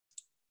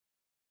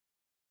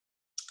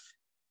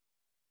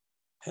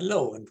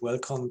Hello and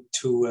welcome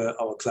to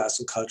our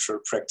class on cultural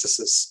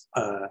practices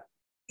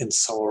in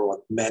sour rot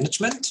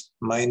management.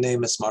 My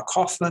name is Mark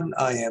Hoffman.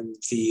 I am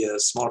the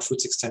Smart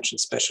Foods Extension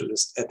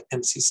Specialist at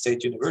NC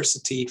State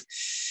University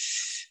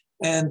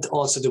and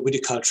also the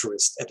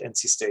viticulturist at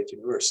NC State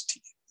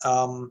University.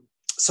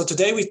 So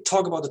today we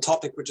talk about a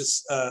topic which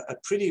is a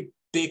pretty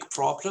big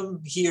problem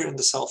here in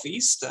the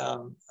Southeast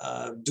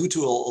due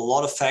to a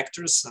lot of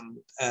factors,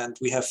 and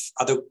we have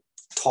other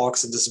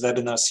talks in this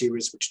webinar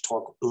series which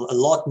talk a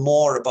lot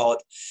more about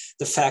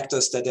the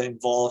factors that are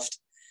involved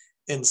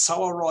in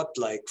sour rot,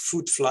 like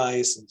fruit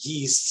flies and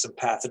yeasts and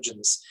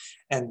pathogens,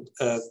 and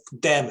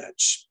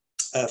damage,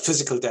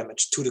 physical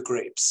damage to the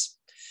grapes.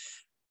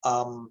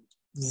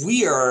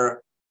 We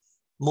are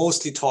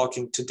mostly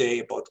talking today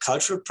about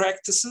cultural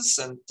practices,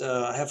 and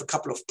I have a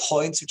couple of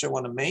points which I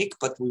want to make,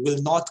 but we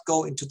will not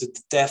go into the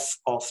depth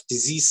of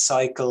disease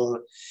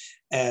cycle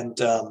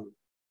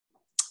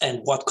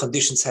and what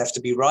conditions have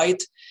to be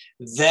right.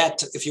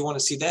 That, if you want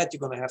to see that, you're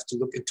going to have to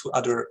look into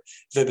other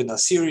webinar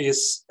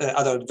series,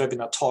 other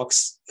webinar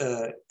talks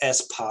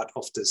as part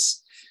of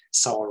this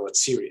sour rot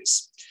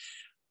series.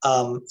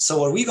 So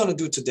what we're going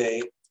to do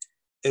today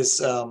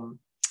is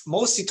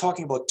mostly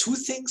talking about two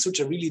things which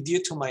are really dear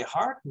to my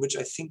heart, which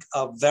I think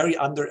are very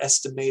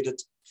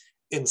underestimated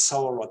in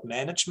sour rot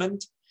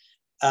management.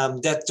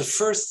 That the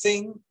first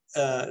thing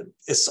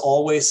is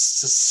always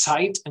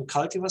site and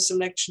cultivar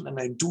selection. And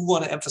I do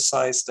want to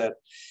emphasize that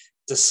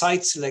the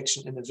site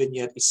selection in a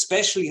vineyard,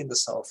 especially in the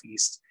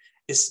Southeast,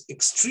 is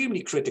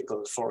extremely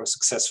critical for a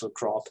successful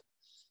crop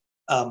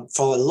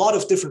for a lot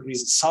of different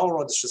reasons. Sour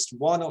rot is just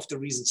one of the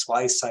reasons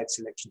why site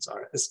selections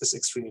is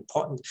extremely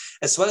important,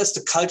 as well as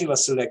the cultivar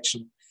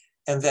selection.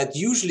 And that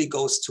usually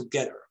goes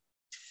together.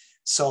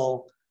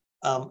 So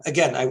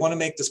again, I want to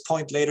make this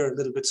point later a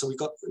little bit, so we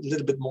got a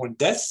little bit more in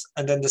depth.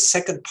 And then the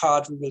second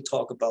part we will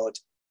talk about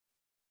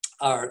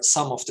are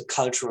some of the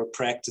cultural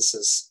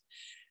practices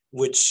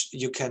which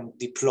you can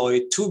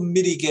deploy to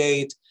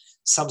mitigate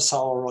some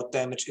sour rot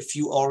damage if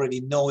you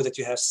already know that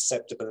you have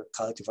susceptible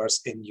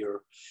cultivars in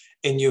your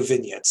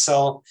vineyard.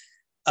 So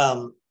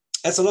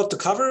that's a lot to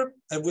cover.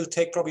 It will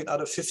take probably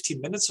another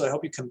 15 minutes, so I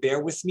hope you can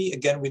bear with me.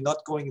 Again, we're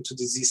not going into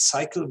disease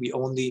cycle.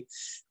 We're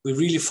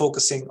really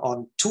focusing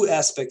on two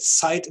aspects: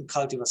 site and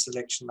cultivar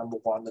selection, number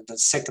one, and the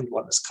second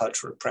one is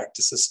cultural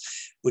practices,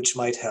 which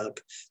might help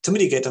to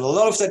mitigate. And a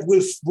lot of that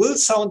will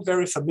sound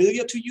very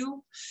familiar to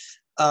you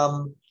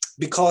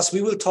because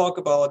we will talk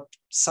about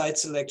site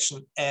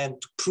selection and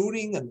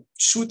pruning and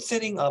shoot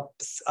thinning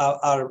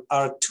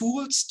are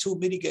tools to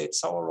mitigate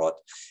sour rot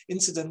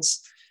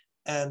incidents.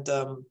 And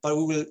but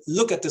we will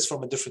look at this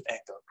from a different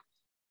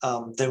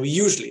angle than we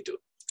usually do.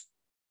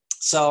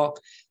 So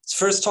let's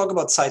first talk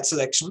about site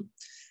selection.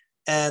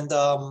 And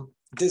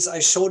I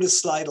show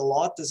this slide a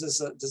lot. This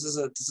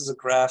is a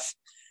graph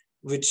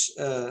which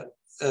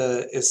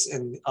is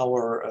in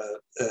our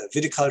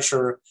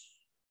viticulture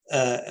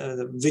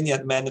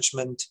vineyard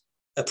management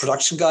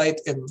production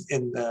guide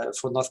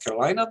for North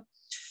Carolina.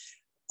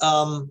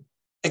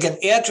 Again,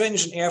 air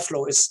drainage and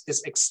airflow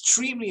is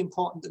extremely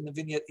important in the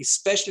vineyard,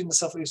 especially in the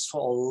Southeast,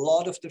 for a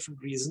lot of different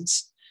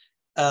reasons.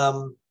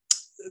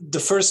 The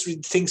first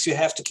things you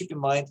have to keep in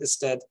mind is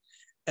that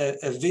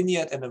a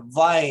vineyard and a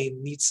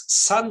vine needs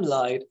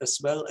sunlight as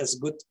well as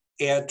good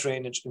air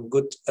drainage and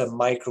good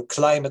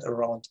microclimate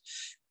around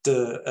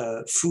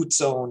the fruit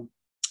zone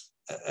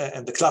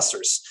and the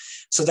clusters.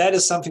 So that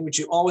is something which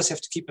you always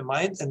have to keep in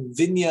mind, and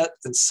vineyard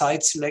and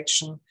site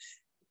selection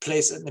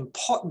plays an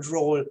important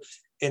role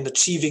in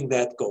achieving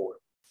that goal.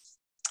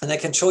 And I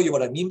can show you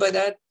what I mean by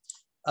that.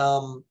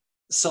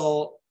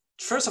 So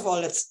first of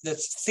all,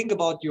 let's think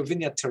about your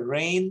vineyard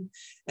terrain.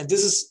 And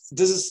this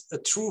is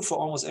true for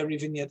almost every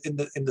vineyard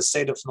in the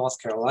state of North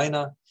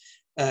Carolina.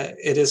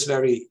 It is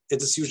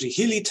usually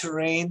hilly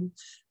terrain,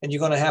 and you're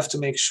going to have to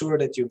make sure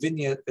that your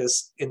vineyard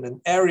is in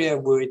an area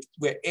where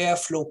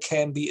airflow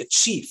can be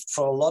achieved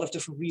for a lot of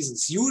different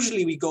reasons.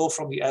 Usually we go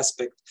from the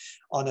aspect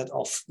on it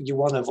of you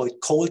want to avoid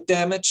cold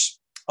damage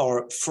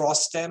or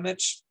frost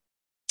damage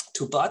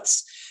to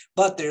buds,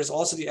 but there's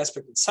also the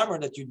aspect in summer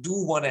that you do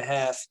want to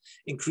have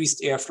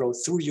increased airflow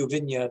through your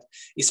vineyard,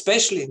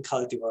 especially in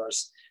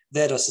cultivars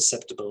that are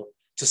susceptible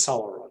to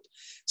sour rot.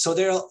 So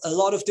there are a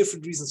lot of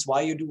different reasons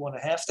why you do want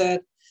to have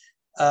that.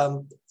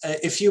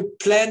 If you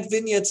plant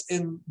vineyards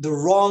in the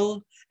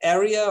wrong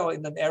area or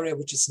in an area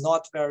which is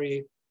not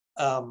very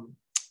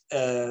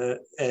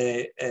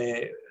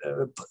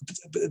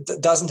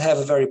doesn't have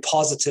a very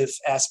positive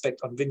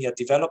aspect on vineyard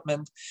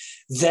development,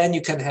 then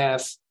you can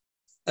have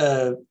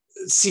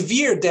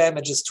severe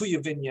damages to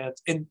your vineyard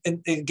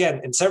again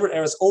in several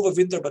areas over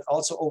winter, but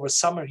also over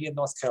summer here in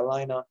North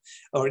Carolina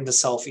or in the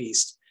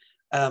Southeast.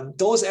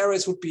 Those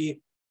areas would be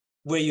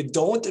where you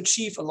don't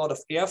achieve a lot of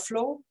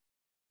airflow,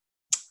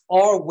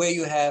 or where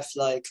you have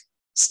like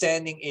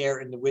standing air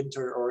in the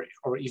winter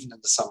or even in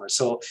the summer.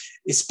 So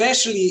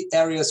especially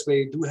areas where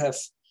you do have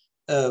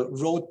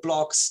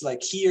roadblocks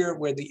like here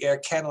where the air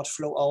cannot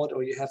flow out,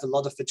 or you have a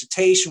lot of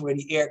vegetation where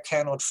the air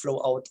cannot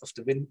flow out of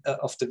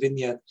the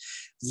vineyard,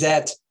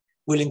 that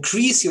will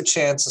increase your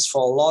chances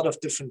for a lot of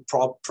different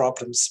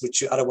problems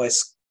which you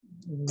otherwise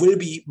will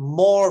be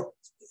more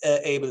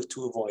able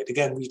to avoid.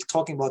 Again, we're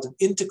talking about an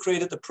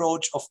integrated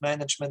approach of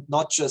management,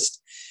 not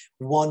just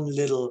one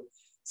little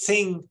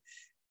thing.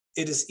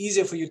 It is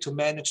easier for you to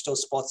manage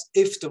those spots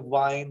if the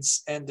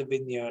vines and the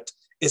vineyard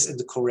is in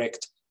the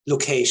correct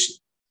location.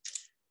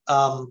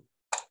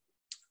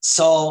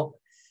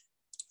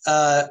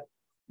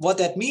 What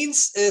that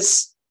means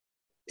is,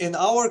 in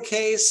our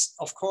case,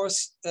 of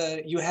course,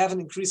 you have an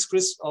increased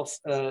risk of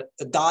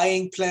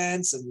dying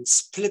plants and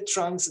split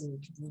trunks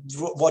and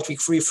what we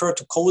refer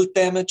to cold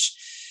damage,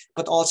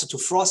 but also to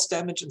frost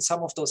damage in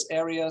some of those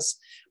areas.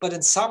 But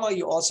in summer,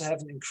 you also have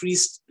an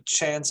increased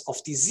chance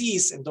of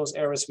disease in those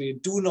areas where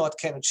you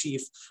can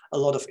achieve a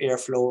lot of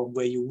airflow, and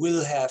where you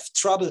will have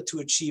trouble to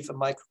achieve a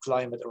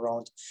microclimate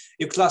around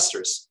your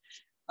clusters.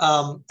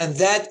 And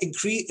that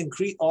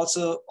increase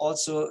also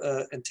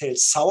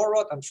entails sour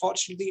rot.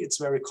 Unfortunately, it's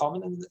very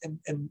common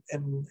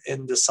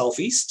in the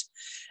southeast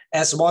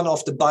as one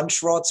of the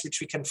bunch rots which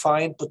we can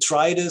find.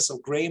 Botrytis or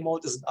gray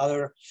mold is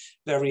another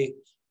very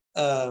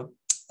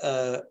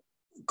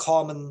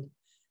common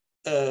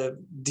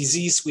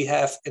disease we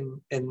have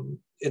in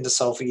the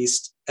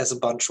southeast as a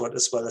bunch rot,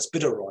 as well as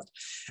bitter rot.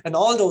 And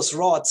all those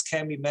rots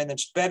can be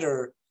managed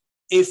better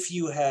if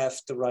you have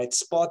the right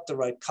spot, the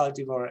right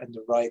cultivar, and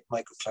the right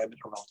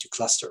microclimate around your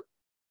cluster.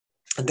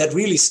 And that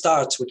really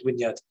starts with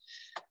vineyard,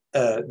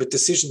 with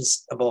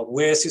decisions about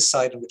where's your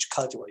site and which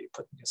cultivar you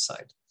put in your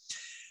site.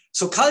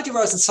 So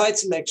cultivars and site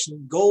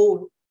selection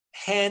go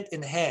hand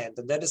in hand,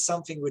 and that is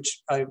something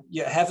which I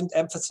haven't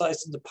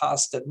emphasized in the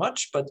past that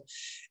much, but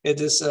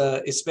it is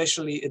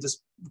it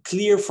is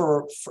clear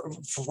for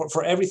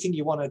everything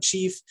you want to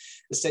achieve,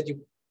 is that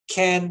you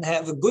can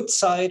have a good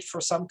site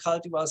for some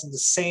cultivars, and the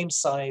same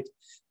site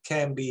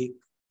can be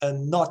a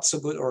not so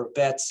good or a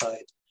bad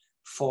site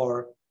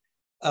for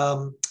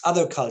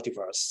other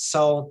cultivars.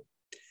 So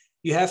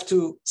you have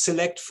to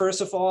select,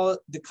 first of all,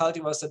 the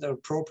cultivars that are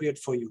appropriate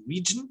for your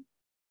region.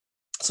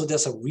 So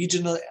there's a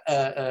regional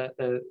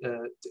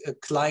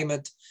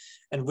climate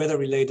and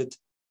weather-related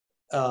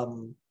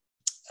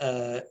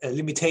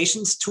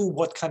limitations to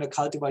what kind of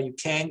cultivar you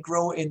can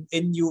grow in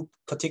your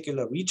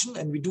particular region.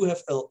 And we do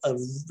have a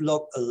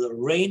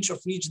range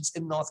of regions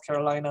in North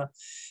Carolina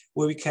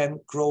where we can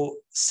grow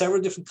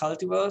several different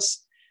cultivars.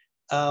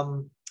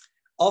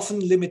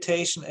 Often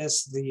limitation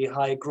is the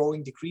high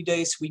growing degree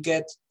days we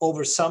get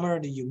over summer,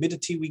 the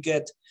humidity we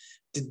get,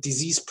 the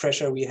disease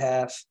pressure we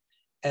have,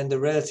 and the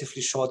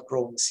relatively short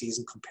growing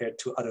season compared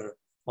to other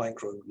wine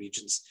growing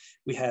regions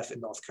we have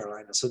in North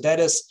Carolina. So that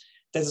is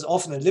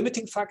often a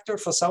limiting factor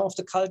for some of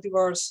the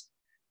cultivars.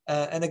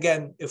 And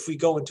again, if we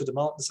go into the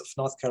mountains of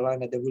North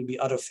Carolina, there will be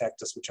other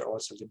factors which are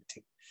also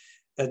limiting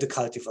the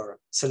cultivar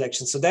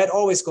selection. So that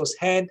always goes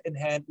hand in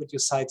hand with your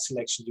site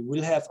selection. You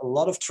will have a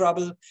lot of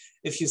trouble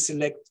if you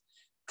select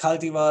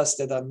cultivars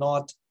that are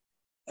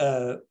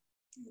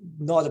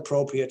not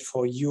appropriate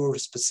for your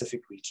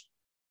specific region.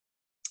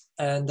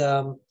 And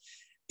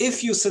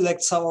if you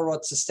select sour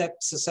rot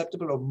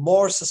susceptible or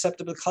more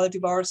susceptible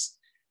cultivars,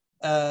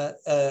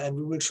 and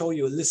we will show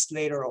you a list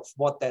later of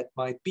what that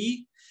might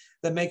be,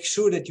 then make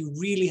sure that you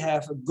really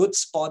have a good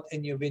spot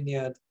in your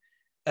vineyard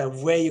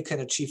where you can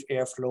achieve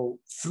airflow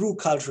through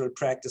cultural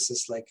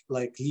practices like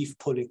leaf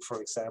pulling,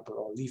 for example,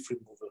 or leaf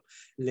removal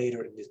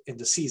later in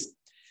the season.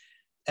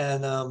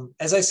 And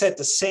as I said,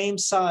 the same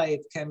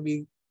site can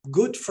be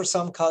good for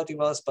some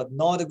cultivars, but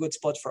not a good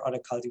spot for other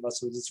cultivars.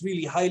 So it's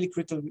really highly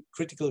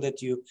critical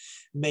that you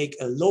make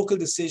a local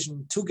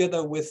decision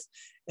together with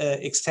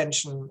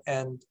extension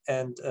and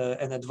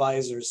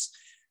advisors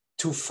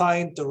to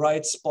find the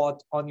right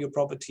spot on your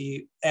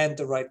property and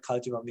the right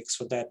cultivar mix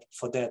for that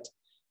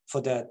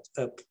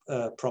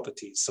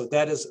property. So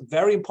that is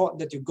very important,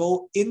 that you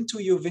go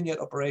into your vineyard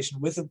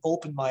operation with an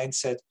open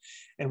mindset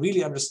and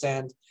really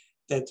understand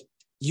that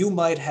you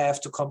might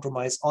have to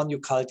compromise on your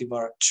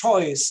cultivar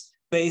choice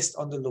based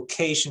on the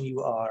location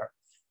you are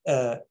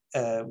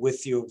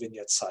with your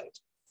vineyard site.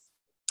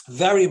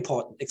 Very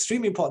important,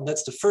 extremely important.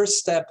 That's the first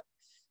step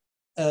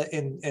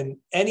in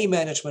any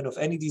management of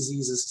any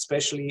diseases,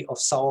 especially of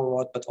sour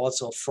rot, but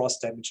also of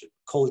frost damage and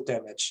cold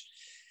damage.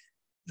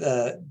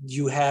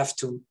 You have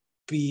to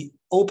be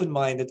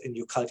open-minded in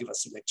your cultivar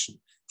selection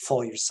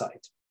for your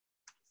site.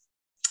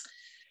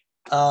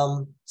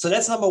 So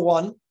that's number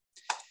one.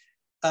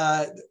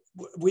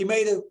 We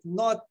made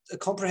not a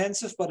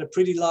comprehensive, but a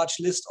pretty large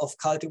list of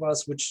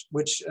cultivars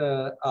which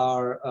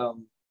are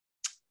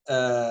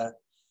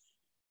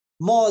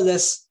more or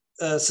less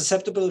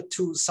susceptible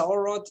to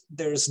sour rot.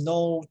 There is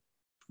no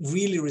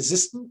really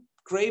resistant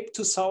grape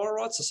to sour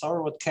rot. So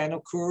sour rot can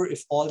occur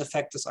if all the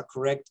factors are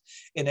correct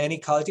in any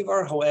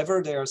cultivar.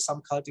 However, there are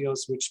some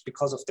cultivars which,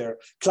 because of their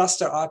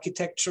cluster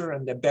architecture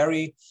and their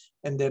berry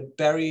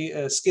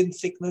skin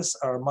thickness,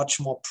 are much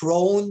more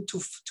prone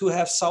to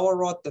have sour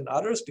rot than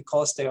others,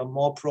 because they are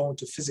more prone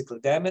to physical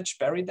damage,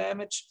 berry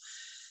damage.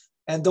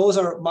 And those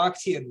are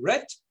marked here in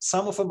red.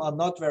 Some of them are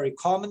not very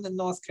common in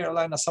North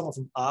Carolina. Some of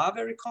them are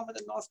very common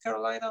in North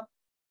Carolina.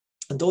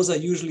 And those are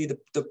usually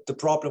the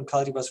problem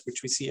cultivars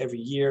which we see every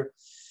year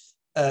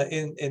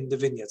in the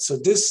vineyard. So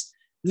this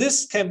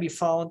list can be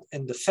found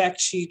in the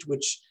fact sheet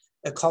which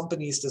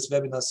accompanies this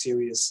webinar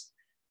series,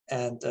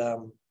 and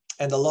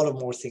a lot of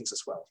more things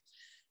as well.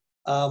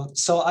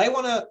 So I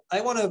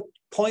wanna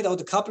point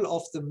out a couple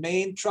of the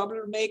main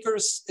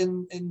troublemakers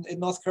in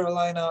North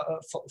Carolina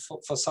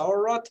for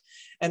sour rot,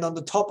 and on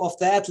the top of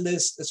that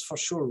list is for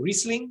sure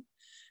Riesling,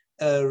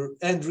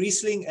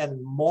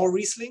 and more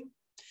Riesling.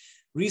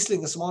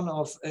 Riesling is one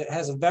of, it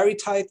has a very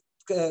tight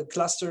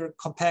cluster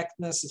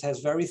compactness. It has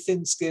very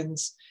thin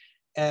skins,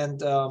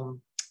 and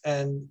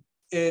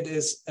it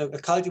is a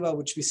cultivar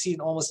which we see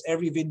in almost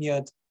every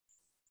vineyard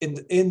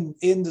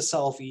in the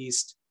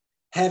Southeast,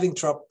 having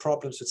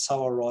problems with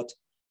sour rot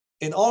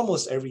in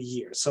almost every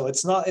year. So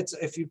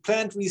if you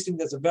plant Riesling,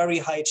 there's a very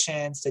high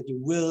chance that you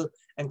will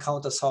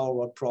encounter sour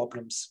rot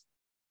problems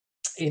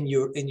in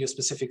your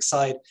specific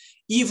site,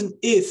 even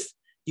if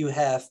you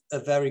have a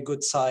very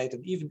good site,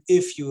 and even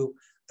if you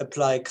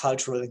apply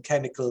cultural and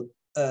chemical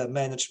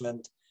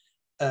management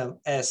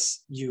as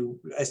you're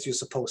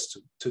supposed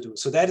to do.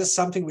 So that is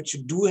something which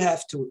you do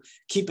have to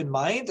keep in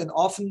mind. And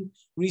often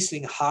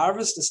Riesling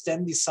harvest is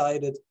then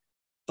decided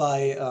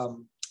by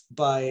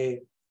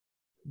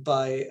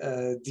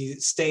the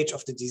stage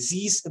of the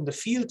disease in the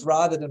field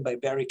rather than by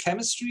berry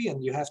chemistry.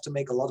 And you have to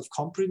make a lot of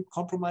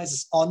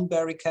compromises on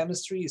berry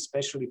chemistry,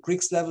 especially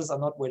Brix levels are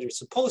not where they're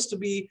supposed to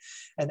be,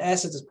 and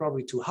acid is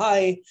probably too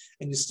high,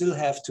 and you still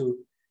have to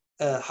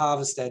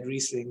harvest that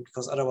Riesling,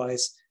 because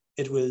otherwise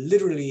it will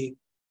literally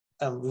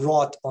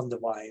rot on the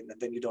vine, and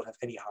then you don't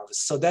have any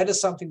harvest. So that is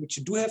something which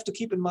you do have to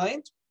keep in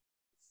mind.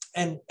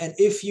 And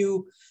if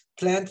you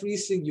plant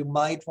Riesling, you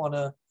might want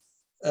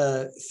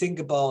to think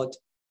about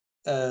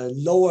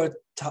lower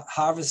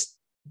harvest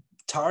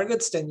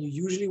targets than you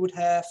usually would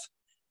have,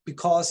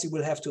 because you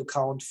will have to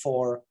account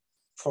for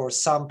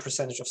some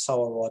percentage of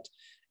sour rot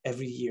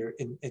every year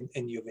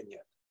in your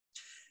vineyard.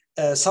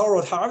 Sour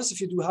rot harvest,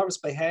 if you do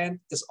harvest by hand,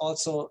 is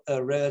also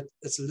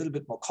it's a little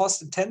bit more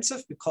cost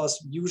intensive,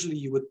 because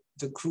usually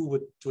the crew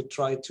would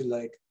try to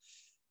like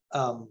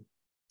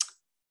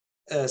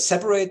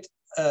separate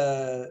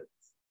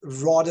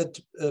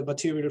rotted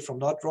material from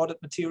not rotted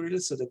material,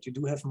 so that you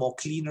do have more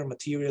cleaner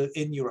material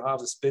in your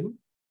harvest bin.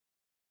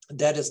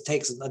 That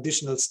takes an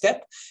additional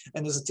step,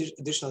 and there's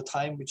additional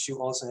time which you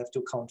also have to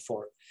account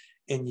for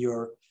in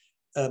your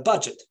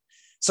budget.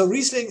 So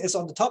Riesling is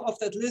on the top of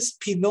that list.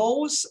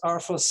 Pinots are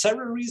for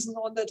several reasons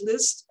on that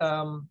list.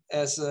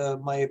 As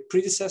my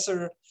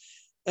predecessor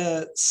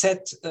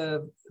said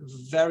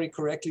very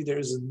correctly, there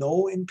is a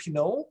no in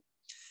Pinot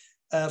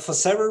for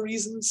several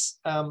reasons.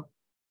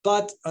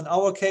 But in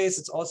our case,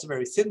 it's also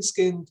very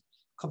thin-skinned,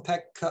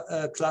 compact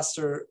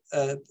cluster,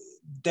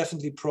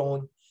 definitely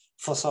prone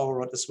for sour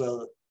rot as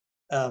well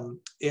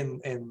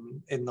in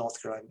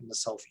North Carolina, in the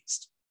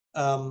Southeast.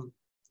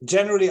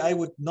 Generally, I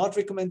would not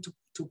recommend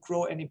to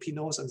grow any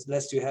Pinots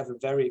unless you have a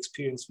very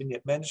experienced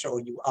vineyard manager, or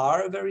you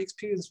are a very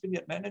experienced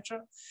vineyard manager.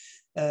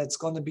 It's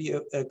going to be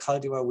a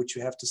cultivar which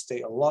you have to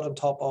stay a lot on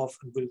top of,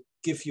 and will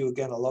give you,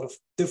 again, a lot of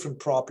different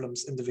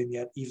problems in the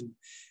vineyard, even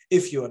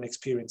if you're an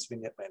experienced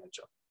vineyard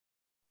manager.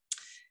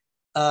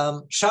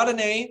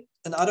 Chardonnay,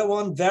 another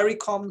one, very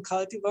common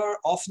cultivar,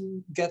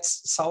 often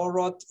gets sour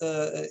rot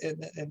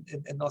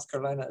in North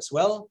Carolina as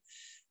well.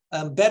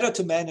 Better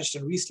to manage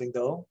than Riesling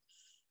though.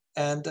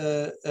 And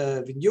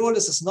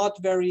Vignoles is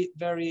not very,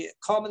 very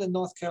common in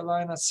North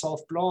Carolina.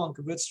 Sauv Blanc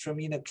and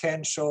Gewürztraminer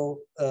can show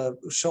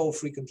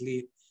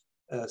frequently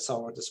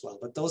sour rot as well.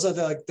 But those are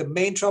the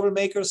main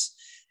troublemakers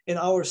in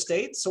our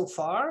state so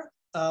far.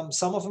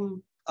 Some of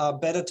them are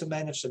better to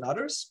manage than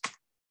others.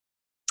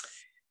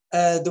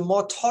 The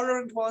more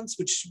tolerant ones,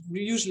 which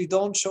usually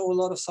don't show a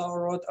lot of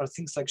sour rot, are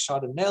things like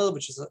Chardonnay,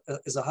 which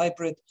is a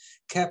hybrid,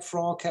 Cab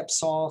Franc, Cab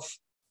Sauv,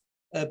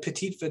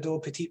 Petit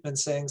Verdot, Petit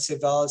Manseng,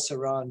 Céval,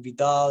 Syrah, and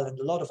Vidal, and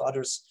a lot of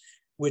others,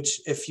 which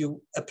if you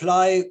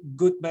apply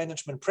good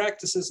management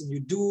practices and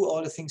you do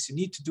all the things you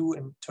need to do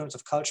in terms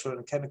of cultural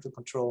and chemical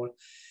control,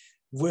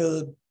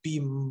 will be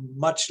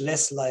much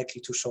less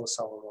likely to show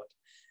sour rot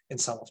in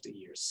some of the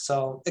years.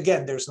 So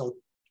again, there's no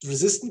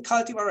resistant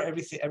cultivar,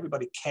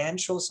 everybody can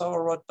show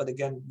sour rot, but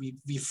again,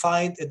 we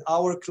find in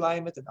our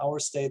climate, in our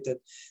state, that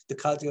the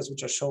cultivars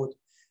which are showed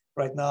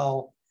right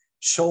now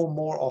show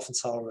more often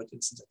sour rot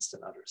incidents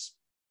than others.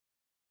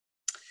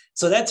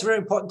 So that's very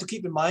important to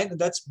keep in mind, and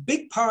that's a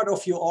big part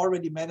of your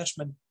already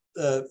management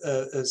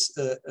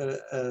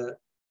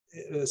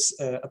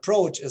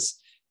approach is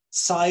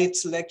site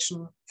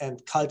selection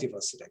and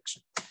cultivar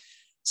selection.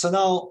 So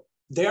now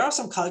there are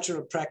some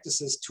cultural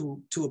practices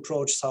to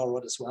approach sour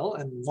rot as well,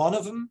 and one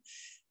of them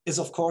is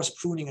of course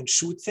pruning and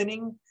shoot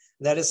thinning.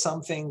 That is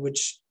something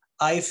which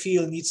I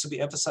feel needs to be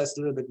emphasized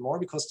a little bit more,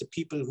 because the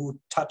people who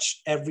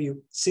touch every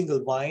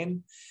single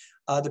vine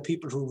are the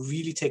people who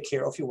really take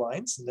care of your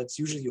vines, and that's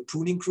usually your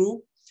pruning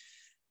crew.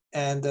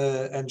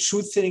 And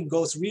shoot thinning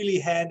goes really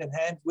hand in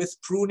hand with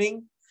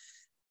pruning,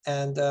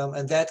 and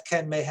that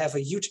may have a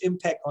huge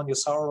impact on your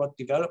sour rot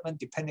development,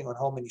 depending on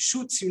how many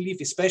shoots you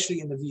leave, especially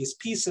in the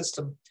VSP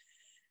system.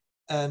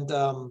 And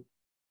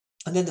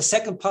then the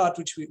second part,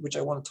 which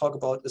I want to talk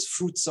about, is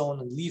fruit zone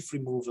and leaf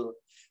removal.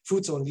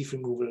 Fruit zone leaf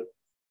removal,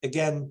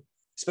 again,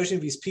 especially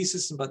in VSP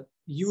system, but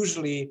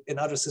usually in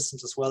other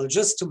systems as well,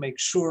 just to make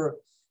sure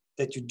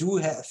that you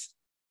do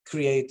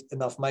create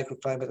enough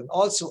microclimate and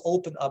also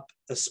open up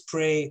a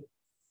spray,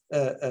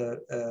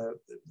 the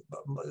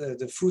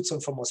fruit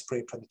zone for more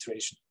spray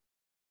penetration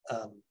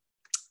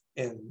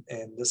in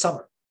the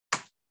summer.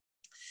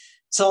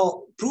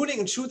 So pruning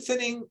and shoot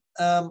thinning,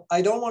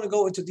 I don't want to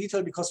go into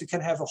detail because you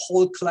can have a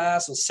whole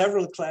class or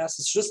several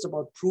classes just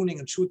about pruning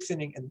and shoot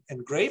thinning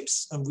in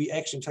grapes. And we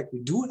actually, in fact,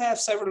 we do have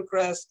several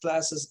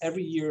classes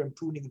every year in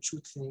pruning and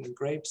shoot thinning in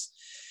grapes.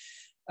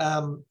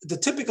 The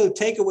typical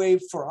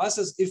takeaway for us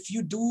is if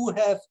you do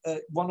have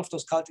one of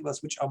those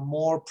cultivars which are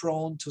more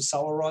prone to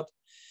sour rot,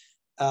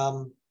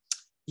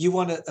 you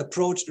want to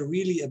approach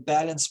a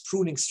balanced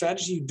pruning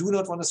strategy. You do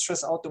not want to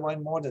stress out the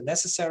vine more than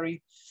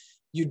necessary.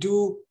 You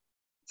do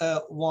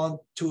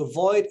want to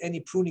avoid any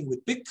pruning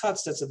with big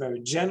cuts. That's a very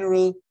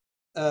general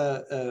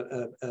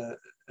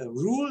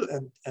rule,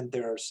 and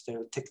there are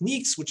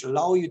techniques which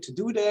allow you to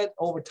do that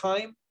over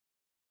time.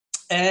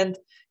 And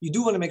you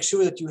do want to make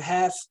sure that you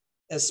have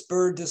a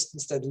spur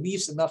distance that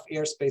leaves enough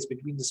airspace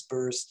between the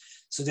spurs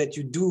so that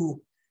you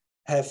do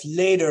have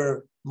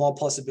later more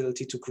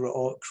possibility to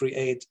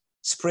create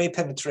spray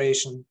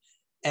penetration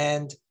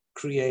and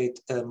create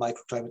a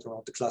microclimate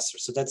around the cluster.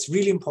 So that's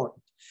really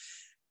important.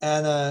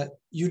 And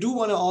you do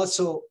want to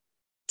also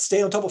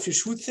stay on top of your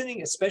shoot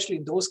thinning, especially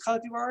in those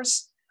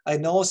cultivars. I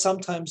know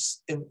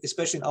sometimes,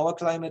 especially in our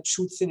climate,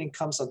 shoot thinning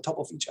comes on top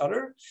of each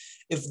other.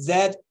 If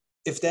that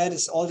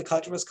is all the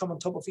cultivars come on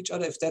top of each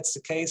other, if that's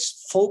the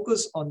case,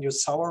 focus on your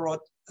sour rot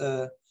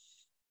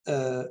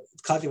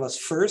cultivars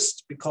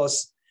first,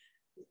 because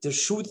the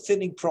shoot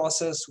thinning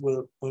process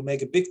will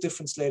make a big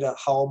difference later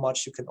how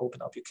much you can open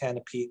up your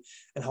canopy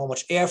and how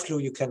much airflow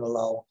you can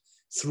allow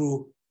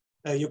through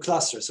your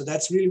cluster. So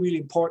that's really, really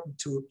important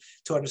to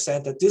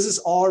understand that this is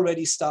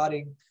already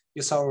starting,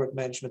 your sour rot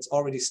management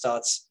already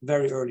starts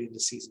very early in the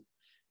season,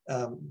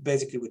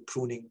 basically with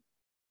pruning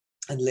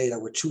and later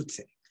with shoot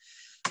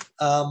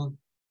thinning.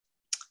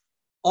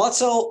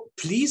 Also,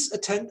 please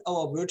attend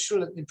our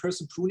virtual and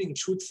in-person pruning and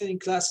shoot thinning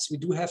classes. We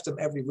do have them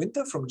every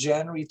winter from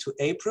January to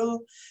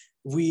April.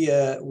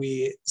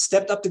 We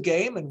stepped up the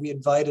game and we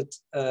invited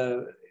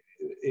a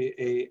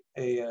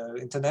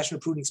international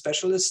pruning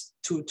specialist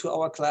to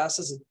our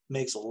classes. It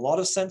makes a lot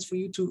of sense for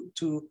you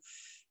to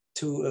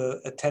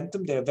attend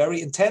them. They're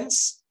very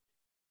intense,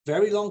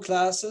 very long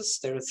classes.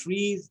 There are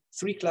three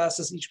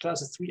classes. Each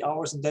class is 3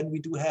 hours, and then we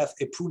do have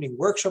a pruning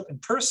workshop in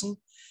person.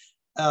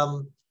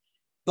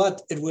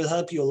 But it will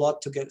help you a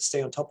lot to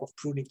stay on top of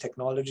pruning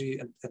technology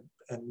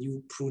and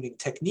new pruning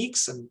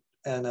techniques, and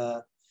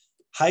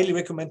highly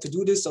recommend to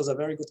do this. Those are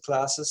very good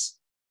classes.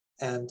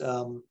 And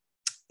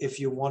if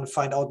you want to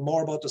find out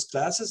more about those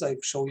classes, I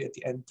show you at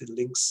the end the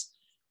links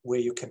where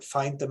you can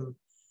find them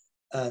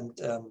and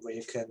where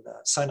you can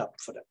sign up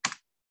for them.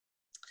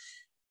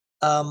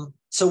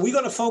 So we're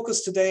going to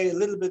focus today a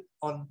little bit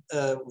on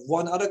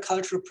one other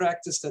cultural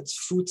practice, that's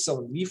fruit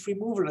zone leaf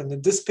removal. And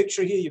in this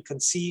picture here, you can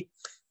see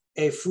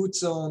a fruit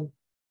zone,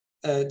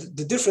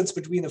 the difference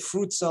between a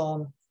fruit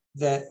zone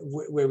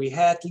where we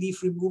had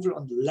leaf removal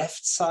on the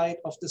left side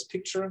of this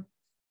picture,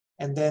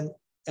 and then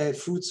a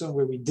fruit zone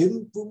where we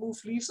didn't remove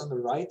leaves on the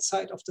right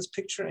side of this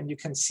picture. And you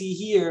can see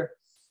here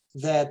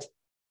that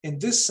in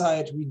this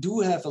side, we do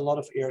have a lot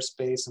of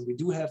airspace and we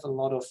do have a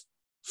lot of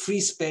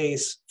free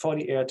space for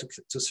the air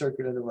to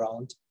circulate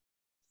around,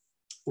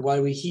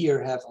 while we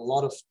here have a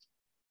lot of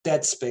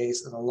dead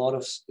space and a lot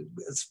of,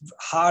 it's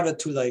harder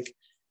to like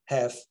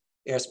have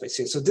airspace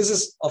here. So this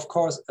is, of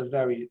course, a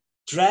very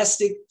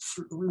drastic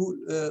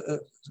fruit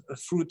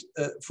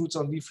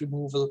zone leaf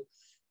removal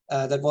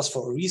that was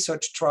for a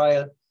research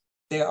trial.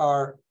 There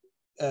are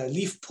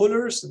leaf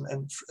pullers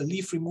and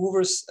leaf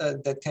removers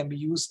that can be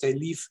used. They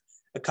leave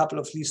a couple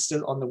of leaves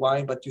still on the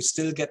vine, but you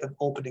still get an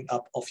opening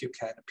up of your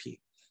canopy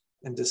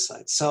in this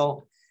side.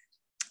 So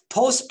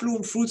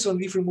post-bloom fruit zone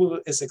leaf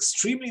removal is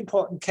extremely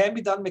important, can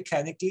be done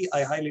mechanically.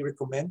 I highly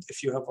recommend,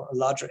 if you have a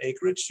larger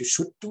acreage, you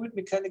should do it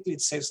mechanically.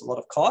 It saves a lot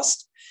of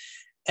cost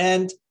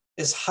and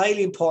is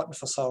highly important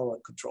for sour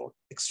rot control.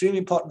 Extremely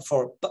important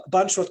for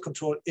bunch rot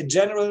control in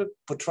general,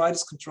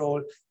 botrytis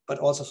control, but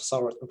also for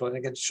sour rot control. And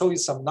I can show you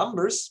some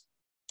numbers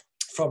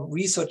from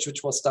research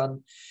which was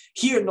done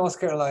here in North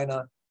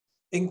Carolina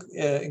in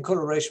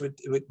collaboration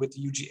with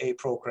the UGA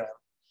program.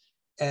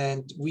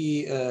 And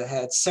we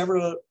had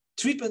several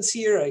treatments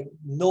here.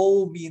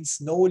 No means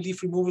no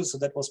leaf removal. So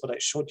that was what I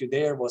showed you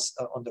there, was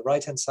on the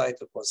right-hand side.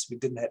 It was, we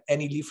didn't have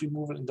any leaf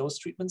removal in those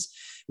treatments.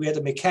 We had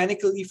a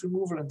mechanical leaf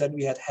removal, and then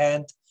we had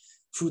hand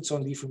fruit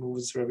zone leaf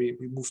removals where we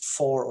removed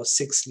 4 or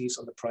 6 leaves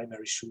on the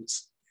primary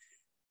shoots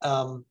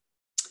in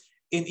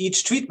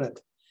each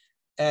treatment.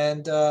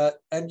 And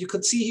you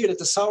could see here that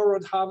the sour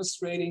rot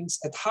harvest ratings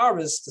at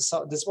harvest,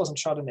 this wasn't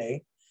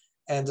Chardonnay,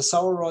 and the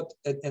sour rot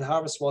in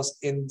harvest was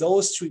in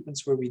those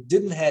treatments where we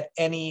didn't have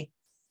any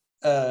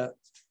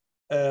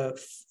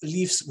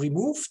leaves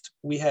removed.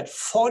 We had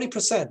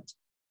 40%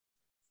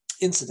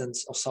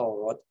 incidence of sour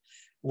rot,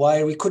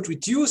 while we could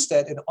reduce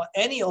that in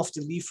any of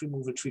the leaf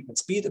removal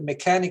treatments, be it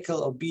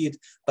mechanical or be it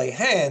by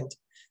hand,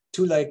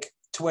 to like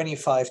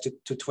 25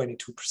 to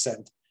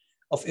 22%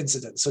 of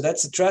incidence. So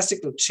that's a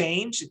drastic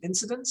change in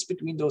incidence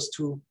between those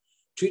two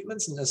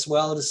treatments, and as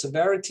well the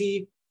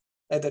severity.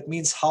 That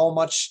means how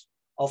much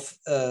of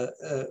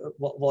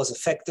what was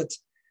affected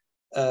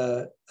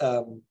of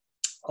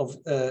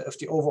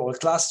the overall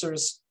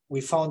clusters.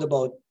 We found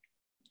about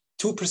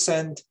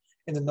 2%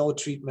 in the no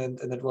treatment,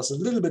 and it was a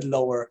little bit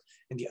lower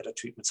in the other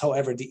treatments.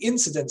 However, the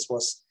incidence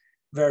was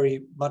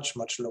very much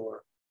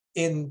lower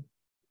in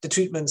the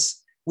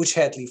treatments which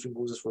had leaf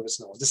removers versus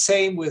no. The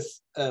same with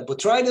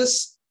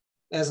botrytis.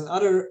 As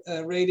another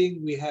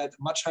rating, we had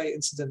much higher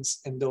incidence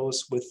in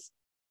those with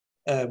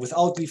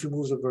without leaf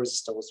removal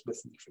versus those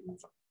with leaf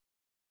remover.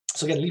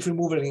 So again, leaf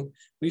removing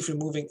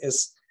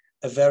is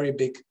a very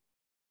big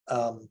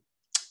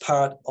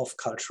part of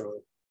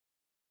cultural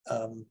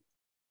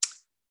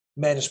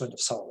management of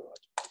sour rot.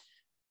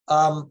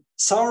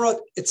 Sour rot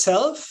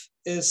itself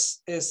is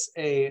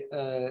a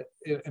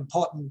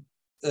important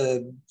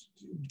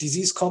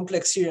disease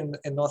complex here in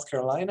North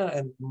Carolina,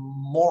 and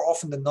more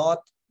often than not,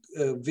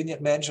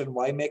 vineyard manager and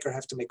winemaker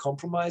have to make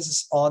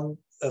compromises on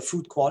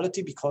fruit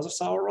quality because of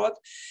sour rot.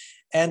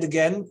 And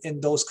again, in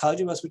those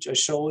cultivars which I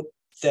showed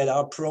that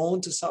are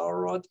prone to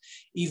sour rot,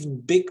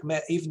 even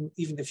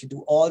if you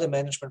do all the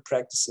management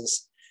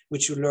practices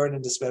which you learn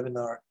in this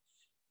webinar,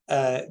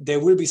 there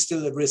will be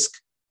still a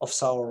risk of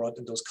sour rot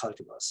in those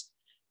cultivars.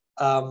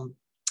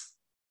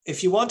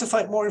 If you want to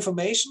find more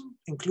information,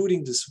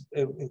 including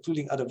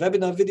other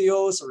webinar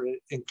videos, or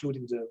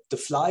including the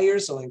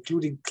flyers, or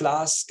including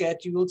class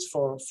schedules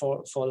for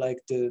like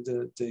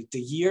the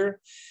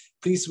year,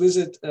 please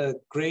visit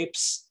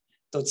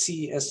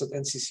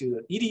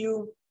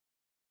grapes.ces.nccu.edu.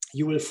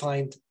 You will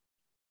find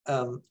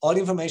all the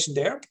information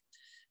there.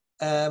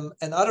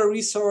 Another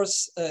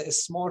resource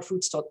is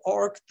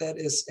smartfruits.org. That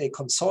is a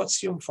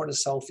consortium for the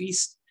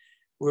Southeast,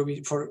 where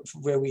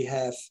we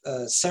have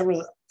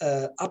several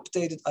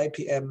updated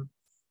IPM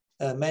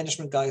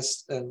management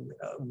guides, and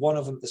one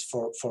of them is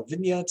for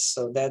vineyards.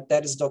 So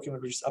that is a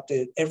document which is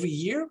updated every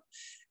year.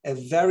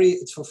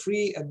 It's for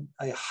free, and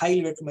I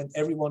highly recommend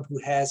everyone who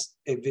has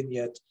a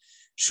vineyard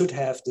should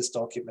have this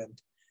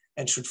document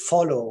and should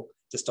follow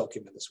this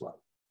document as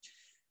well.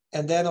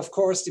 And then, of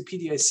course, the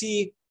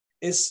PDIC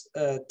is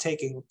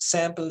taking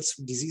samples,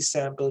 disease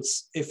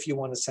samples, if you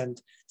want to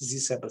send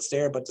disease samples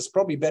there, but it's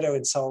probably better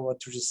in sour rot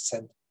to just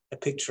send a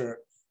picture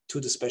to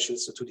the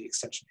specialist or to the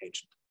extension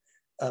agent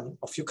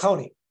of your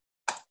county.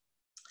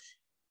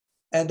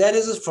 And that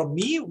is it from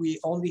me. We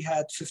only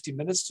had 50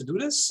 minutes to do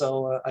this,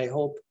 so I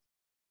hope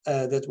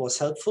that was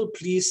helpful.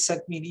 Please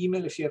send me an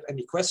email if you have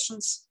any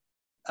questions.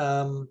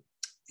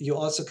 You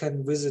also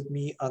can visit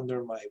me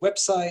under my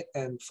website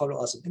and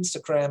follow us on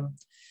Instagram.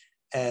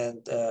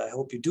 And I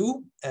hope you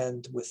do.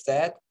 And with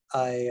that,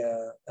 I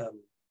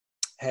am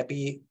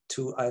happy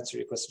to answer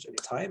your questions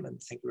anytime.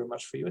 And thank you very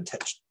much for your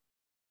attention.